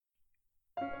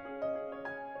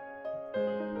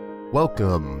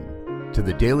Welcome to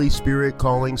the Daily Spirit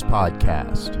Callings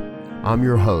Podcast. I'm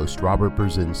your host, Robert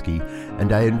Brzezinski,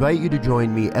 and I invite you to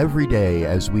join me every day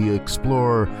as we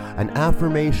explore an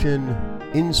affirmation,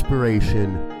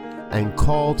 inspiration, and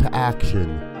call to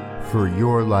action for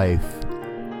your life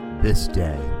this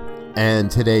day.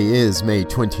 And today is May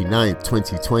 29th,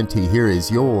 2020. Here is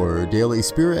your Daily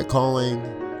Spirit Calling.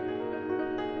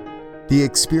 The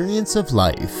experience of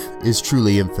life is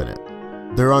truly infinite.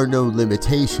 There are no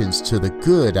limitations to the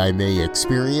good I may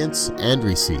experience and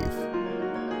receive.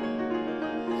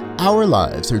 Our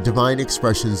lives are divine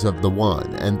expressions of the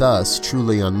One, and thus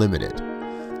truly unlimited.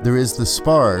 There is the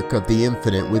spark of the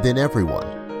infinite within everyone.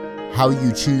 How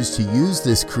you choose to use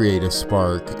this creative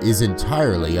spark is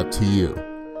entirely up to you.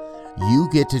 You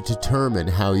get to determine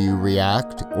how you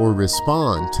react or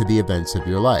respond to the events of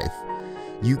your life.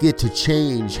 You get to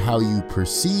change how you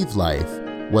perceive life,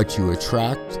 what you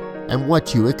attract, and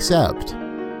what you accept.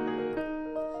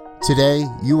 Today,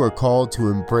 you are called to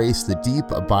embrace the deep,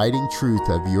 abiding truth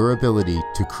of your ability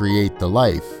to create the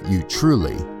life you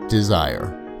truly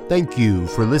desire. Thank you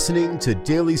for listening to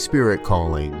Daily Spirit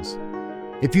Callings.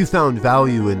 If you found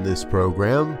value in this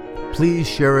program, please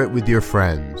share it with your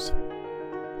friends.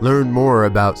 Learn more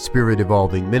about Spirit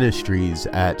Evolving Ministries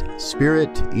at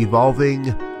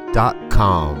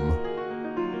spiritevolving.com.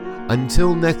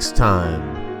 Until next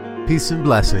time, peace and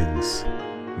blessings.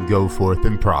 Go forth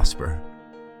and prosper.